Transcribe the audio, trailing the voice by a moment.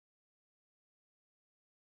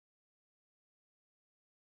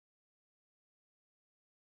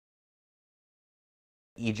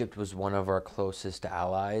Egypt was one of our closest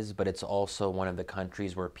allies, but it's also one of the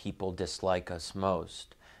countries where people dislike us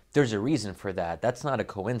most. There's a reason for that. That's not a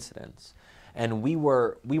coincidence. And we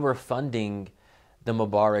were funding the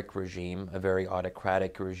Mubarak regime, a very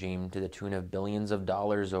autocratic regime, to the tune of billions of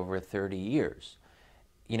dollars over 30 years.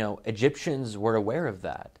 You know, Egyptians were aware of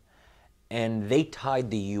that. And they tied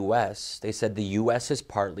the U.S. They said the U.S. is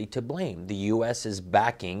partly to blame. The U.S. is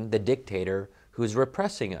backing the dictator who's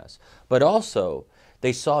repressing us. But also,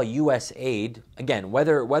 they saw U.S. aid, again,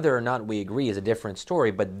 whether or not we agree is a different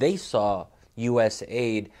story, but they saw U.S.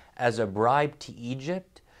 aid as a bribe to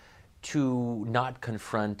Egypt to not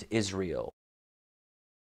confront Israel.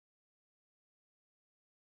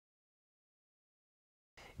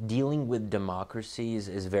 Dealing with democracies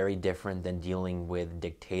is very different than dealing with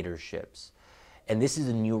dictatorships. And this is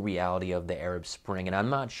a new reality of the Arab Spring. And I'm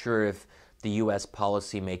not sure if the U.S.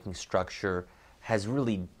 policy-making structure has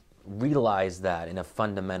really realized that in a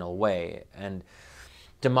fundamental way. And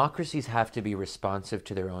democracies have to be responsive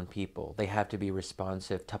to their own people. They have to be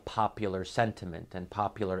responsive to popular sentiment and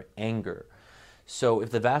popular anger. So if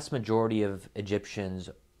the vast majority of Egyptians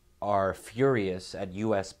are furious at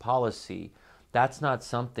U.S. policy, that's not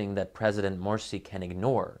something that President Morsi can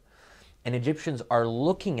ignore. And Egyptians are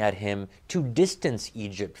looking at him to distance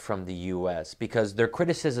Egypt from the U.S. because their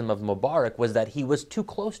criticism of Mubarak was that he was too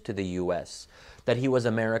close to the U.S., that he was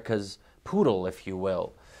America's poodle, if you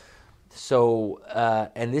will. So,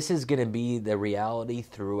 and this is going to be the reality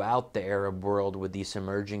throughout the Arab world with these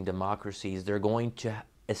emerging democracies. They're going to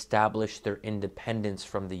establish their independence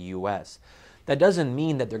from the U.S. That doesn't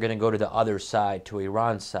mean that they're going to go to the other side, to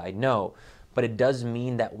Iran's side, no. But it does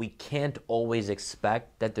mean that we can't always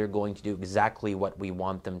expect that they're going to do exactly what we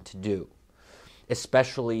want them to do,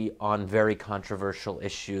 especially on very controversial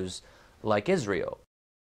issues like Israel.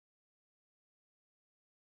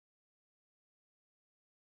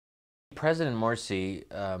 President Morsi,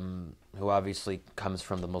 who obviously comes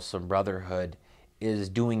from the Muslim Brotherhood, is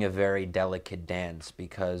doing a very delicate dance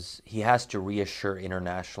because he has to reassure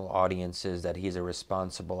international audiences that he's a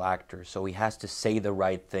responsible actor. So he has to say the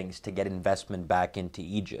right things to get investment back into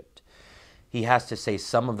Egypt. He has to say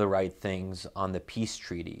some of the right things on the peace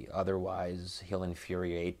treaty, otherwise he'll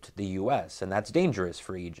infuriate the U.S., and that's dangerous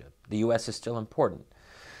for Egypt. The U.S. is still important.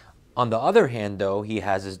 On the other hand, though, he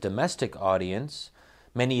has his domestic audience,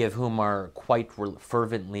 many of whom are quite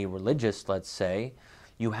fervently religious, let's say.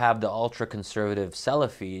 You have the ultra-conservative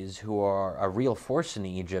Salafis who are a real force in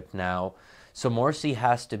Egypt now. So Morsi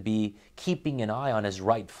has to be keeping an eye on his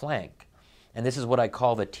right flank. And this is what I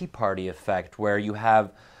call the Tea Party effect, where you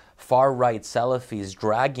have far-right Salafis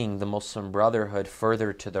dragging the Muslim Brotherhood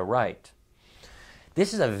further to the right.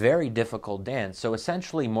 This is a very difficult dance. So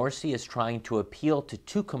essentially, Morsi is trying to appeal to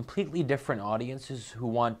two completely different audiences who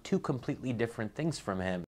want two completely different things from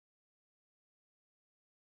him.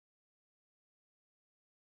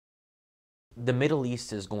 The Middle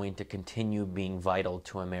East is going to continue being vital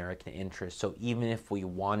to American interests. So even if we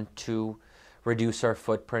want to reduce our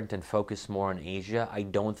footprint and focus more on Asia, I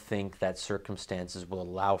don't think that circumstances will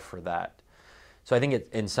allow for that. So I think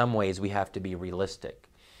in some ways we have to be realistic.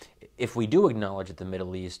 If we do acknowledge that the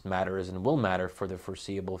Middle East matters and will matter for the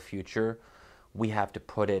foreseeable future, we have to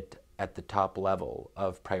put it at the top level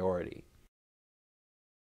of priority.